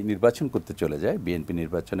সবাই নির্বাচন করতে চলে যায়, বিএনপি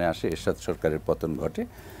নির্বাচনে আসে, এরশাদ সরকারের পতন ঘটে,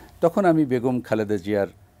 তখন আমি বেগম খালেদা জিয়ার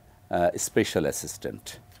স্পেশাল অ্যাসিস্ট্যান্ট।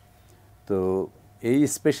 তো এই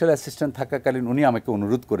স্পেশাল অ্যাসিস্ট্যান্ট থাকাকালীন উনি আমাকে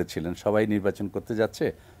অনুরোধ করেছিলেন, সবাই নির্বাচন করতে যাচ্ছে,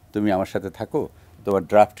 তুমি আমার সাথে থাকো, তোমার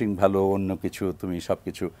ড্রাফটিং ভালো, অন্য কিছু তুমি সব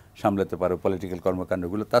কিছু সামলাতে পারো, পলিটিক্যাল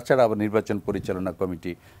কর্মকাণ্ডগুলো, তাছাড়া আবার নির্বাচন পরিচালনা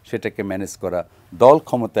কমিটি, সেটাকে ম্যানেজ করা, দল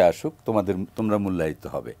ক্ষমতায় আসুক, তোমরা মূল্যায়িত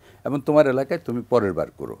হবে এবং তোমার এলাকায় তুমি পরের বার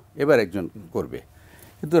করো, এবার একজন করবে।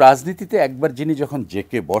 কিন্তু রাজনীতিতে একবার যিনি যখন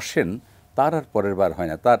জেকে বসেন তার আর পরের বার হয়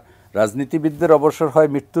না। তার রাজনীতিবিদদের অবসর হয়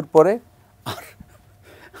মৃত্যুর পরে। আর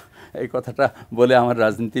এই কথাটা বলে আমার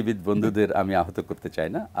রাজনীতিবিদ বন্ধুদের আমি আহত করতে চাই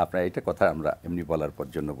না, আপনার এটা কথা আমরা এমনি বলার পর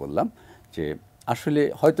জন্য বললাম যে আসলে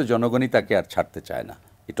হয়তো জনগণই তাকে আর ছাড়তে চায় না,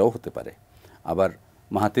 এটাও হতে পারে। আবার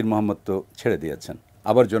মাহাতির মোহাম্মদ তো ছেড়ে দিয়েছেন,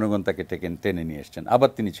 আবার জনগণ তাকে টেনে নিয়ে এসছেন, আবার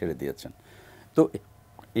তিনি ছেড়ে দিয়েছেন। তো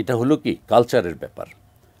এটা হলো কি কালচারের ব্যাপার।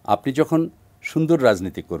 আপনি যখন সুন্দর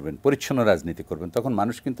রাজনীতি করবেন, পরিচ্ছন্ন রাজনীতি করবেন, তখন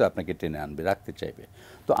মানুষ কিন্তু আপনাকে টেনে আনবে, রাখতে চাইবে।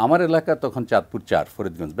 তো আমার এলাকা তখন চাঁদপুর 4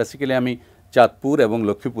 ফরিদগঞ্জ, বেসিক্যালি আমি চাঁদপুর এবং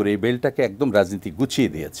লক্ষ্মীপুর এই বেলটাকে একদম রাজনীতি গুছিয়ে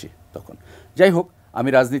দিয়েছি তখন। যাই হোক, আমি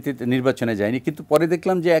রাজনীতিতে নির্বাচনে যাইনি, কিন্তু পরে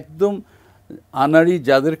দেখলাম যে একদম আনাড়ি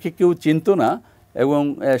যাদেরকে কেউ চিনত না, এবং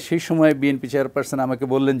সেই সময় বিএনপি চেয়ারপারসন আমাকে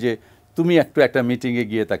বললেন যে তুমি একটা মিটিংয়ে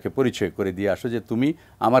গিয়ে তাকে পরিচয় করে দিয়ে আসো যে তুমি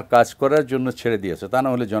আমার কাজ করার জন্য ছেড়ে দিয়েছো, তা না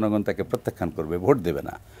হলে জনগণ তাকে প্রত্যাখ্যান করবে, ভোট দেবে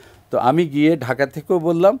না। তো আমি গিয়ে ঢাকা থেকেও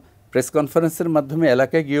বললাম, প্রেস কনফারেন্সের মাধ্যমে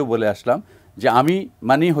এলাকায় গিয়েও বলে আসলাম যে আমি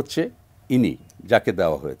মানি হচ্ছে ইনি যাকে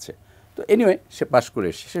দেওয়া হয়েছে। তো এনিওয়ে সে পাশ করে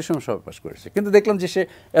এসেছে, সে সময় সবাই পাশ করে এসেছে, কিন্তু দেখলাম যে সে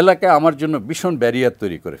এলাকায় আমার জন্য ভীষণ ব্যারিয়ার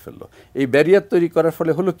তৈরি করে ফেললো। এই ব্যারিয়ার তৈরি করার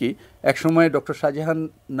ফলে হলো কি, একসময় ডক্টর শাহজাহান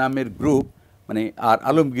নামের গ্রুপ মানে আর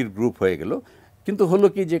আলমগীর গ্রুপ হয়ে গেল। কিন্তু হলো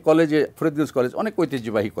কি যে কলেজে, ফরিদগঞ্জ কলেজ অনেক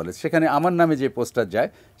ঐতিহ্যবাহী কলেজ, সেখানে আমার নামে যে পোস্টার যায়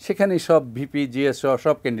সেখানে সব ভিপি জিএস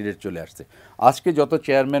সব ক্যান্ডিডেট চলে আসছে। আজকে যত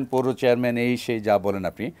চেয়ারম্যান, পৌর চেয়ারম্যান, এই সেই যা বলেন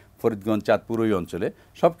আপনি, ফরিদগঞ্জ চাঁদপুর ওই অঞ্চলে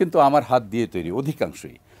সব কিন্তু আমার হাত দিয়ে তৈরি,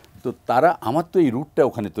 অধিকাংশই। তো তারা, আমার তো এই রুটটা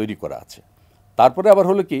ওখানে তৈরি করা আছে। তারপরে আবার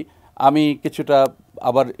হলো কি, আমি কিছুটা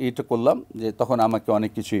আবার এটা করলাম যে তখন আমাকে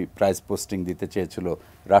অনেক কিছুই প্রাইজ পোস্টিং দিতে চেয়েছিল,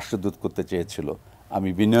 রাষ্ট্রদূত করতে চেয়েছিল। আমি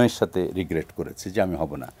বিনয়ের সাথে রিগ্রেট করেছি যে আমি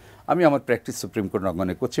হব না। আমি আমার প্র্যাকটিস সুপ্রিম কোর্ট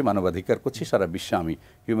অঙ্গনে করছি, মানবাধিকার করছি, সারা বিশ্বে আমি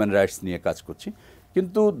হিউম্যান রাইটস নিয়ে কাজ করছি।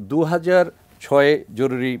 কিন্তু 2006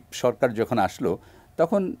 জরুরি সরকার যখন আসলো,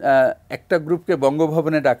 তখন একটা গ্রুপকে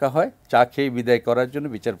বঙ্গভবনে ডাকা হয় চা খেয়ে বিদায় করার জন্য,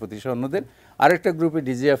 বিচারপতি সহ অন্যদের। আরেকটা গ্রুপে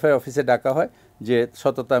ডিজিএফআই অফিসে ডাকা হয় যে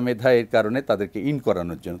সততা মেধা এর কারণে তাদেরকে ইন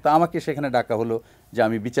করানোর জন্য। তো আমাকে সেখানে ডাকা হলো যে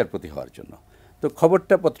আমি বিচারপতি হওয়ার জন্য। তো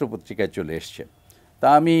খবরটা পত্রপত্রিকায় চলে এসছে। তা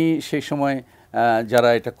আমি সেই সময় যারা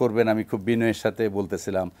এটা করবেন, আমি খুব বিনয়ের সাথে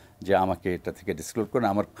বলতেছিলাম যে আমাকে এটা থেকে ডিসক্লোজ করুন,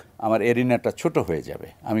 আমার এরিনাটা ছোট হয়ে যাবে,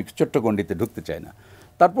 আমি ছোট্ট গণ্ডিতে ঢুকতে চাই না।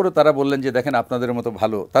 তারপরে তারা বললেন যে দেখেন, আপনাদের মতো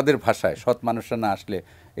ভালো, তাদের ভাষায়, সৎ মানুষরা না আসলে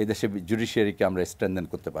এই দেশে জুডিশিয়ারিকে আমরা স্ট্রেনথেন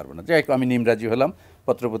করতে পারবো না। যাই হোক, আমি নিমরাজি হলাম,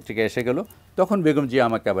 পত্রপত্রিকা এসে গেল। তখন বেগম জিয়া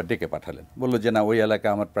আমাকে আবার ডেকে পাঠালেন, বললো যে না, ওই এলাকা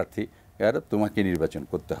আমার প্রার্থী, আর তোমাকে নির্বাচন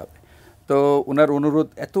করতে হবে। তো ওনার অনুরোধ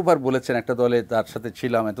এতবার বলেছেন, একটা দলে তার সাথে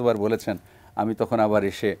ছিলাম, এতবার বলেছেন, আমি তখন আবার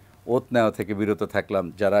এসে ওত নেওয়া থেকে বিরত থাকলাম।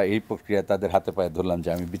 যারা এই প্রক্রিয়া, তাদের হাতে পায়ে ধরলাম যে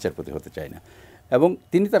আমি বিচারপতি হতে চাই না। এবং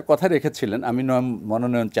তিনি তার কথা রেখেছিলেন, আমি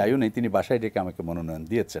মনোনয়ন চাইও নেই, তিনি বাসায় ডেকে আমাকে মনোনয়ন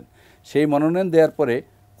দিয়েছেন। সেই মনোনয়ন দেওয়ার পরে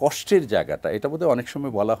কষ্টের জায়গাটা, এটা বোধহয় অনেক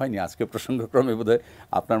সময় বলা হয়নি, আজকে প্রসঙ্গক্রমে বোধহয়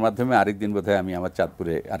আপনার মাধ্যমে আরেকদিন বোধহয় আমি আমার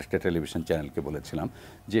চাঁদপুরে আরেকটা টেলিভিশন চ্যানেলকে বলেছিলাম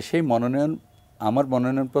যে সেই মনোনয়ন, আমার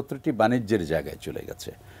মনোনয়নপত্রটি বাণিজ্যের জায়গায় চলে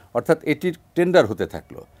গেছে। অর্থাৎ এটির টেন্ডার হতে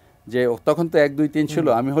থাকলো, যে তখন তো 1, 2, 3 ছিল,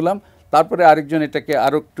 আমি হলাম, তারপরে আরেকজন এটাকে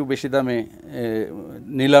আরও একটু বেশি দামে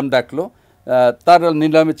নিলাম ডাকলো, তার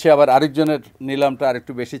নিলামের চেয়ে আবার আরেকজনের নিলামটা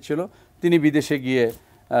আরেকটু বেশি ছিল, তিনি বিদেশে গিয়ে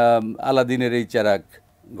আলাদিনের এই চেরাগ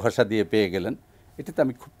ঘষা দিয়ে পেয়ে গেলেন। এটাতে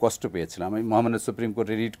আমি খুব কষ্ট পেয়েছিলাম। আমি মহামান্য সুপ্রিম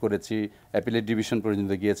কোর্টে রিট করেছি, অ্যাপিলেট ডিভিশন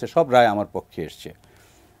পর্যন্ত গিয়েছে, সব রায় আমার পক্ষে এসছে।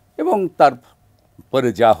 এবং তারপরে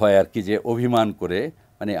যা হয় আর কি, যে অভিমান করে,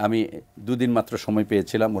 মানে আমি 2 দিন মাত্র সময়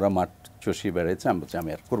পেয়েছিলাম, ওরা মাঠ চষিয়ে বেড়েছে, আমি বলছি আমি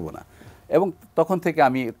আর করবো না। এবং তখন থেকে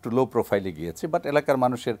আমি একটু লো প্রোফাইলে গিয়েছি, বাট এলাকার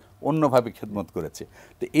মানুষের অন্যভাবে খেদমত করেছে।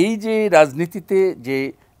 তো এই যে রাজনীতিতে যে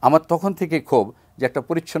আমার তখন থেকে ক্ষোভ, যে একটা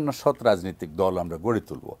পরিচ্ছন্ন সৎ রাজনৈতিক দল আমরা গড়ে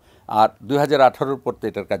তুলব। আর 2018 পর তো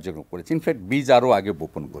এটার কার্যক্রম করেছি, ইনফ্যাক্ট বীজ আরও আগে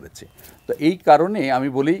বপন করেছে। তো এই কারণে আমি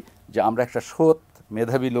বলি যে আমরা একটা সৎ,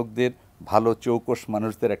 মেধাবী লোকদের, ভালো চৌকস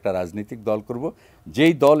মানুষদের একটা রাজনৈতিক দল করব,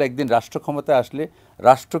 যেই দল একদিন রাষ্ট্র ক্ষমতায় আসলে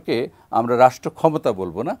রাষ্ট্রকে আমরা রাষ্ট্র ক্ষমতা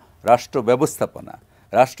বলবো না, রাষ্ট্র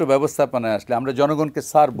ব্যবস্থাপনায় আসলে আমরা জনগণকে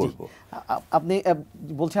স্যার বলবো। আপনি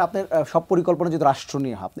বলছেন আপনার সব পরিকল্পনা যদি রাষ্ট্র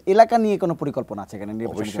নিয়ে হয়, আপনি এলাকা নিয়ে কোনো পরিকল্পনা আছে এখানে?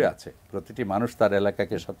 অবশ্যই আছে। প্রতিটি মানুষ তার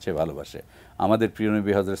এলাকাকে সবচেয়ে ভালোবাসে। আমাদের প্রিয়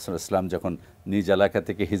নবী হযরত সাল্লাল্লাহু আলাইহি ওয়াসাল্লাম যখন নিজ এলাকা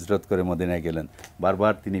থেকে হিজরত করে মদিনায় গেলেন,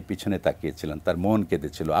 বারবার তিনি পিছনে তাকিয়েছিলেন, তার মন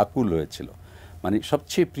কেঁদেছিল, আকুল হয়েছিল। মানে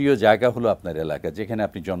সবচেয়ে প্রিয় জায়গা হলো আপনার এলাকা, যেখানে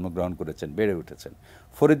আপনি জন্মগ্রহণ করেছেন, বেড়ে উঠেছেন।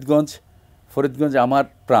 ফরিদগঞ্জ আমার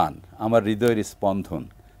প্রাণ, আমার হৃদয়ের স্পন্দন।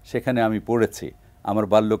 সেখানে আমি পড়েছি, আমার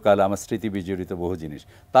বাল্যকাল, আমার স্মৃতি বিজড়িত বহু জিনিস।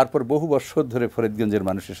 তারপর বহু বছর ধরে ফরিদগঞ্জের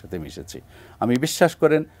মানুষের সাথে মিশেছি। আমি বিশ্বাস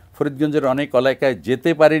করেন, ফরিদগঞ্জের অনেক এলাকায়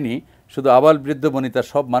যেতে পারিনি, শুধু আবাল বৃদ্ধ বনিতা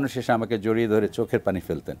সব মানুষ এসে আমাকে জড়িয়ে ধরে চোখের পানি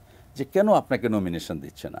ফেলতেন যে কেন আপনাকে নমিনেশন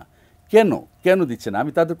দিচ্ছে না, কেন দিচ্ছে না।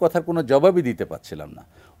 আমি তাদের কথার কোনো জবাবই দিতে পারছিলাম না।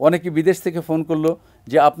 অনেকে বিদেশ থেকে ফোন করলো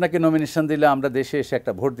যে আপনাকে নমিনেশন দিলে আমরা দেশে এসে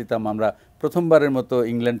একটা ভোট দিতাম, আমরা প্রথমবারের মতো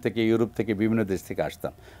ইংল্যান্ড থেকে, ইউরোপ থেকে, বিভিন্ন দেশ থেকে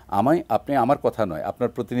আসতাম। আপনি আমার কথা নয়, আপনার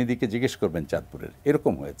প্রতিনিধিকে জিজ্ঞেস করবেন চাঁদপুরের,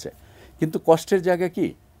 এরকম হয়েছে। কিন্তু কষ্টের জায়গা কি,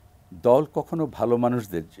 দল কখনো ভালো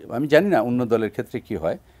মানুষদের, আমি জানি না অন্য দলের ক্ষেত্রে কি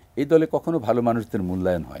হয়, এই দলে কখনো ভালো মানুষদের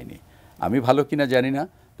মূল্যায়ন হয়নি। আমি ভালো কিনা জানি না,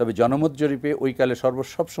 তবে জনমত জরিপে ওই কালে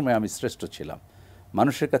সবসময় আমি শ্রেষ্ঠ ছিলাম,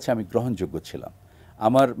 মানুষের কাছে আমি গ্রহণযোগ্য ছিলাম।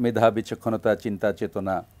 আমার মেধা, বিচক্ষণতা, চিন্তা,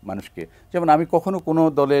 চেতনা মানুষকে, যেমন আমি কখনো কোনো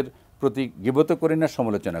দলের প্রতি গিবত করি না,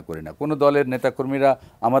 সমালোচনা করি না। কোনো দলের নেতাকর্মীরা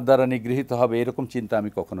আমার দ্বারা নিগৃহীত হবে এরকম চিন্তা আমি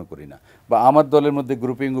কখনো করি না, বা আমার দলের মধ্যে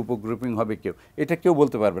গ্রুপিং উপগ্রুপিং হবে এটা কেউ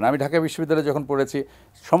বলতে পারবে না। আমি ঢাকা বিশ্ববিদ্যালয়ে যখন পড়েছি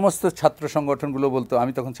সমস্ত ছাত্র সংগঠনগুলো বলতো,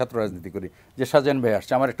 আমি তখন ছাত্র রাজনীতি করি, যে শাহজাহান ভাই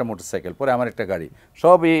আসছে, আমার একটা মোটরসাইকেল, পরে আমার একটা গাড়ি,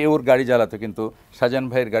 সব ওর গাড়ি জ্বালাতো, কিন্তু শাহজাহান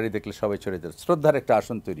ভাইয়ের গাড়ি দেখলে সবাই ছড়ে যেত। শ্রদ্ধার একটা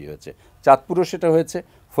আসন তৈরি হয়েছে, চাঁদপুরও সেটা হয়েছে,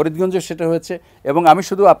 ফরিদগঞ্জেও সেটা হয়েছে। এবং আমি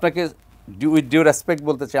শুধু আপনাকে উইথ ডিউ রেসপেক্ট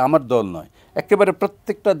বলতে চাই, আমার দল নয়, একেবারে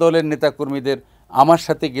প্রত্যেকটা দলের নেতাকর্মীদের আমার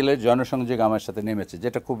সাথে গেলে জনসংযোগ আমার সাথে নেমেছে,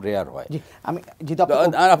 যেটা খুব রেয়ার হয়। আমি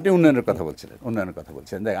আপনি উন্নয়নের কথা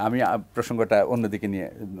বলছিলেন, দেখ আমি প্রসঙ্গটা অন্যদিকে নিয়ে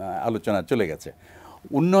আলোচনা চলে গেছে।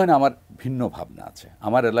 উন্নয়ন আমার ভিন্ন ভাবনা আছে।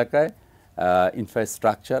 আমার এলাকায়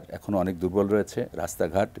ইনফ্রাস্ট্রাকচার এখনও অনেক দুর্বল রয়েছে,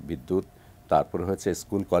 রাস্তাঘাট, বিদ্যুৎ, তারপরে হচ্ছে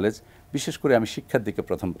স্কুল কলেজ। বিশেষ করে আমি শিক্ষার দিকে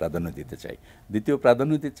প্রথম প্রাধান্য দিতে চাই। দ্বিতীয়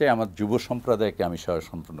প্রাধান্য দিতে চাই আমার যুব সম্প্রদায়কে আমি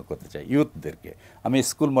সম্পূর্ণ করতে চাই, ইউথদেরকে। আমি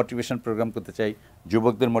স্কুল মোটিভেশন প্রোগ্রাম করতে চাই,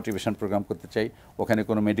 যুবকদের মোটিভেশন প্রোগ্রাম করতে চাই। ওখানে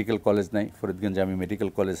কোনো মেডিকেল কলেজ নাই, ফরিদগঞ্জে আমি মেডিকেল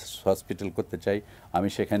কলেজ হসপিটাল করতে চাই। আমি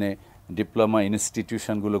সেখানে ডিপ্লোমা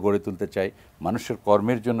ইনস্টিটিউশনগুলো গড়ে তুলতে চাই, মানুষের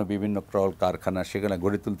কর্মের জন্য বিভিন্ন কারখানা সেখানে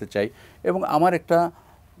গড়ে তুলতে চাই। এবং আমার একটা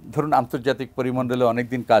ধরুন আন্তর্জাতিক পরিমণ্ডলে অনেক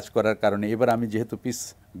দিন কাজ করার কারণে এবার আমি যেহেতু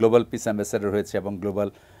গ্লোবাল পিস অ্যাম্বাসেডর হয়েছে এবং গ্লোবাল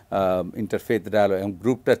ইন্টারফেথ ডায়ালগ এবং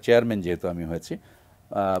গ্রুপটার চেয়ারম্যান যেহেতু আমি হয়েছি,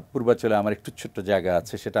 পূর্বাঞ্চলে আমার একটু ছোট্ট জায়গা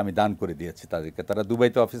আছে, সেটা আমি দান করে দিয়েছি তাদেরকে। তারা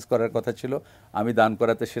দুবাইতে অফিস করার কথা ছিল, আমি দান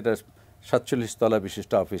করাতে সেটা 47 তলা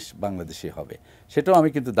বিশিষ্ট অফিস বাংলাদেশি হবে, সেটাও আমি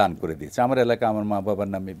কিন্তু দান করে দিয়েছি। আমার এলাকা আমার মা বাবার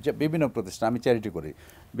নামে বিভিন্ন প্রতিষ্ঠান, আমি চ্যারিটি করি।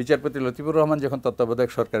 বিচারপতি লতিফুর রহমান যখন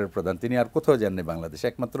তত্ত্বাবধায়ক সরকারের প্রধান, তিনি আর কোথাও যাননি বাংলাদেশে,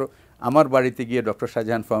 একমাত্র আমার বাড়িতে গিয়ে ডক্টর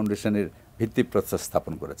শাহজাহান ফাউন্ডেশনের ভিত্তিপ্রস্তর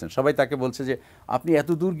স্থাপন করেছেন। সবাই তাকে বলছে যে আপনি এত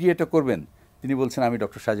দূর গিয়ে এটা করবেন, তিনি বলছেন আমি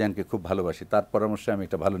ডক্টর শাহজাহানকে খুব ভালোবাসি, তার পরামর্শে আমি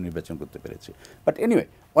একটা ভালো নির্বাচন করতে পেরেছি। বাট এনিওয়ে,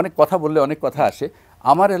 অনেক কথা বললে অনেক কথা আসে।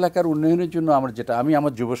 আমার এলাকার উন্নয়নের জন্য আমি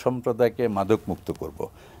আমার যুব সম্প্রদায়কে মাদক মুক্ত করব,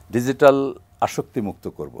 ডিজিটাল আসক্তি মুক্ত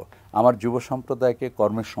করব, আমার যুব সম্প্রদায়কে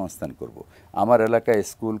কর্মের সংস্থান করব। আমার এলাকায়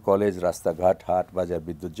স্কুল কলেজ রাস্তাঘাট হাট বাজার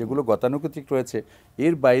বিদ্যুৎ যেগুলো গতানুগতিক রয়েছে,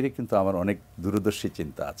 এর বাইরে কিন্তু আমার অনেক দূরদর্শী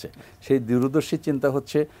চিন্তা আছে। সেই দূরদর্শী চিন্তা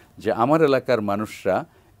হচ্ছে যে আমার এলাকার মানুষরা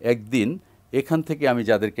একদিন এখান থেকে আমি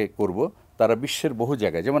যাদেরকে করব তারা বিশ্বের বহু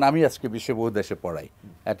জায়গায়, যেমন আমি আজকে বিশ্বের বহু দেশে পড়াই,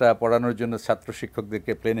 এটা পড়ানোর জন্য ছাত্র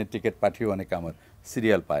শিক্ষকদেরকে প্লেনের টিকিট পাঠিয়ে অনেকে আমার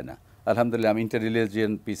সিরিয়াল পায় না। আলহামদুলিল্লাহ আমি inter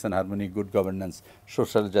religion piece and harmony, good governance,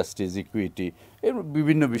 social justice, equity, এর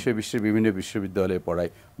বিভিন্ন বিষয় বিশ্বের বিভিন্ন বিশ্ববিদ্যালয়ে পড়াই,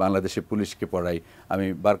 বাংলাদেশে পুলিশকে পড়াই, আমি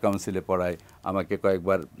বার কাউন্সিলে পড়াই, আমাকে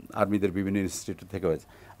কয়েকবার আর্মিদের বিভিন্ন ইনস্টিটিউট থেকে হয়েছে।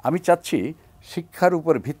 আমি চাচ্ছি শিক্ষার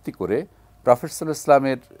উপর ভিত্তি করে প্রফেট সাল্লাল্লাহু আলাইহি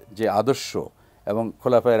ওয়াসাল্লামের যে আদর্শ এবং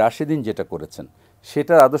খোলাফায়ে রাশিদিন যেটা করেছেন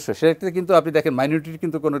সেটার আদর্শ, সেটাতে কিন্তু আপনি দেখেন মাইনরিটির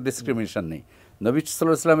কিন্তু কোনো ডিসক্রিমিনেশন নেই। নবী সাল্লাল্লাহু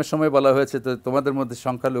আলাইহি ওয়াসাল্লামের সময় বলা হয়েছে তো তোমাদের মধ্যে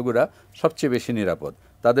সংখ্যালঘুরা সবচেয়ে বেশি নিরাপদ,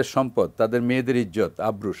 তাদের সম্পদ, তাদের মেয়েদের ইজ্জত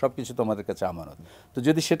আবরু সব কিছু তোমাদের কাছে আমানত। তো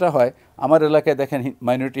যদি সেটা হয়, আমার এলাকায় দেখেন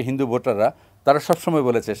মাইনরিটি হিন্দু ভোটাররা তারা সবসময়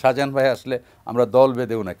বলেছে শাহজাহান ভাই আসলে আমরা দল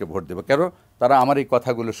বেঁধে ওনাকে ভোট দেবো, কেন তারা আমার এই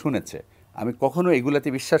কথাগুলো শুনেছে। আমি কখনো এগুলাতে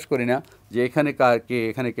বিশ্বাস করি না যে এখানে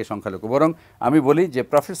কে সংখ্যালঘু, বরং আমি বলি যে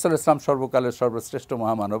প্রফেট সাল্লাল্লাহু আলাইহি ওয়াসাল্লাম সর্বকালের সর্বশ্রেষ্ঠ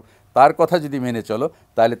মহামানব, তার কথা যদি মেনে চলো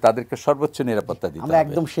তাহলে তাদেরকে সর্বোচ্চ নিরাপত্তা দিতে হবে। আমরা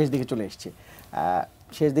একদম শেষ দিকে চলে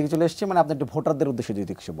এসেছি, মানে আপনার একটু ভোটারদের উদ্দেশ্যে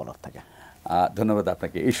যদি কিছু বলার থাকে। ধন্যবাদ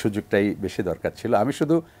আপনাকে, এই সুযোগটাই বেশি দরকার ছিল। আমি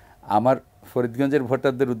শুধু আমার ফরিদগঞ্জের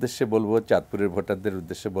ভোটারদের উদ্দেশ্যে বলবো, চাঁদপুরের ভোটারদের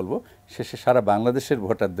উদ্দেশ্যে বলবো, শেষে সারা বাংলাদেশের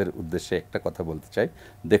ভোটারদের উদ্দেশ্যে একটা কথা বলতে চাই।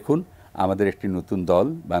 দেখুন, আমাদের একটি নতুন দল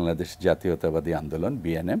বাংলাদেশ জাতীয়তাবাদী আন্দোলন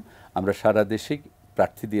বিএনএম, আমরা সারা দেশে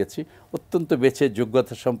প্রার্থী দিয়েছি, অত্যন্ত বেছে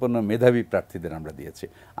যোগ্যতা সম্পন্ন মেধাবী প্রার্থীদের আমরা দিয়েছি।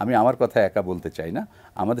 আমি আমার কথা একা বলতে চাই না,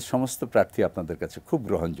 আমাদের সমস্ত প্রার্থী আপনাদের কাছে খুব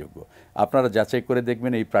গ্রহণযোগ্য। আপনারা যাচাই করে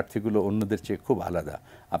দেখবেন এই প্রার্থীগুলো অন্যদের চেয়ে খুব আলাদা।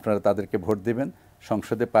 আপনারা তাদেরকে ভোট দেবেন,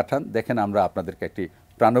 সংসদে পাঠান, দেখেন আমরা আপনাদেরকে একটি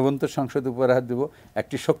প্রাণবন্ত সংসদ উপহার দেব,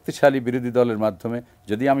 একটি শক্তিশালী বিরোধী দলের মাধ্যমে।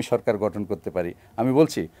 যদি আমি সরকার গঠন করতে পারি, আমি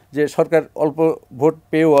বলছি যে সরকার অল্প ভোট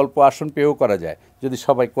পেয়েও অল্প আসন পেয়েও করা যায়, যদি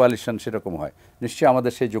সবাই কোয়ালিশন সেরকম হয়, নিশ্চয়ই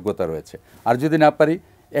আমাদের সেই যোগ্যতা রয়েছে। আর যদি না পারি,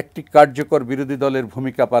 একটি কার্যকর বিরোধী দলের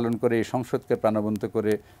ভূমিকা পালন করে এই সংসদকে প্রাণবন্ত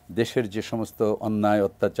করে দেশের যে সমস্ত অন্যায়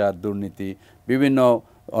অত্যাচার দুর্নীতি বিভিন্ন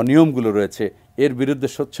অনিয়মগুলো রয়েছে এর বিরুদ্ধে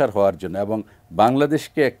সোচ্চার হওয়ার জন্য এবং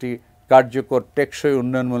বাংলাদেশকে একটি কার্যকর টেকসই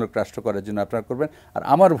উন্নয়নমূলক রাষ্ট্র করার জন্য আপনারা করবেন। আর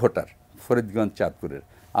আমার ভোটার ফরিদগঞ্জ চাঁদপুরের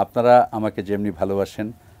আপনারা আমাকে যেমনি ভালোবাসেন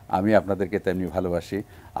আমি আপনাদেরকে তেমনি ভালোবাসি।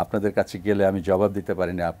 আপনাদের কাছে গেলে আমি জবাব দিতে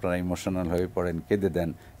পারি না, আপনারা ইমোশনাল হয়ে পড়েন, কেঁদে দেন,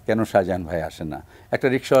 কেন শাহজাহান ভাই আসে না। একটা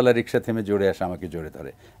রিক্সাওয়ালা রিক্সা থেমে জোরে আসে আমাকে জোরে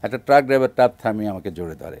ধরে, একটা ট্রাক ড্রাইভার ট্রাক থামিয়ে আমাকে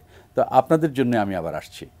জোরে ধরে। তো আপনাদের জন্য আমি আবার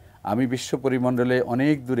আসছি। আমি বিশ্ব পরিমণ্ডলে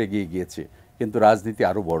অনেক দূরে এগিয়ে গিয়েছি, কিন্তু রাজনীতি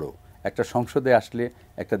আরও বড়। একটা সংসদে আসলে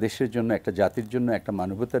একটা দেশের জন্য, একটা জাতির জন্য, একটা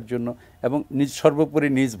মানবতার জন্য এবং সর্বোপরি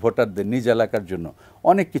নিজ ভোটারদের, নিজ এলাকার জন্য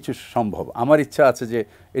অনেক কিছু সম্ভব। আমার ইচ্ছা আছে যে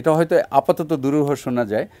এটা হয়তো আপাতত দুরূহ শোনা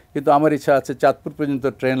যায়, কিন্তু আমার ইচ্ছা আছে চাঁদপুর পর্যন্ত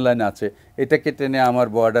ট্রেন লাইন আছে, এটাকে টেনে আমার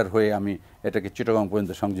বর্ডার হয়ে আমি এটাকে চিটাগং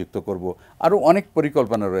পর্যন্ত সংযুক্ত করব। আরও অনেক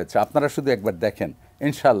পরিকল্পনা রয়েছে, আপনারা শুধু একবার দেখেন,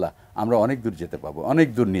 ইনশাআল্লাহ আমরা অনেক দূর যেতে পাবো, অনেক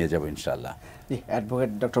দূর নিয়ে যাব ইনশাআল্লাহ। জি,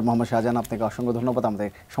 অ্যাডভোকেট ডক্টর মোহাম্মদ শাহজাহান, আপনাকে অসংখ্য ধন্যবাদ আমাদের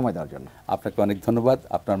সময় দেওয়ার জন্য। আপনাকে অনেক ধন্যবাদ।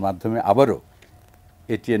 আপনার মাধ্যমে আবারও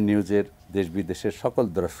এটিএন নিউজের দেশ বিদেশের সকল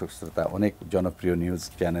দর্শক শ্রোতা, অনেক জনপ্রিয় নিউজ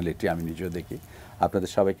চ্যানেল এটি, আমি নিজেও দেখি, আপনাদের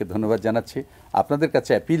সবাইকে ধন্যবাদ জানাচ্ছি। আপনাদের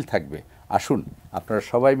কাছে অ্যাপিল থাকবে, আসুন আপনারা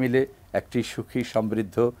সবাই মিলে একটি সুখী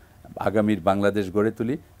সমৃদ্ধ আগামীর বাংলাদেশ গড়ে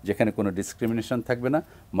তুলি, যেখানে কোনো ডিসক্রিমিনেশন থাকবে না,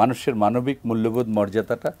 মানুষের মানবিক মূল্যবোধ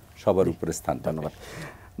মর্যাদাটা সবার উপরে স্থান। ধন্যবাদ।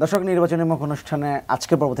 দর্শক, নির্বাচনী মুখ অনুষ্ঠানে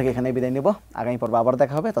আজকের পর্ব থেকে এখানে বিদায় নেব। আগামী পর্ব আবার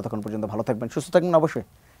দেখা হবে, ততক্ষণ পর্যন্ত ভালো থাকবেন, সুস্থ থাকবেন, অবশ্যই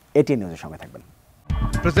এটিএন নিউজের সঙ্গে থাকবেন।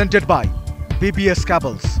 Presented by BBS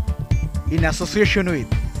Cables in association with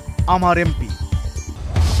Amar MP.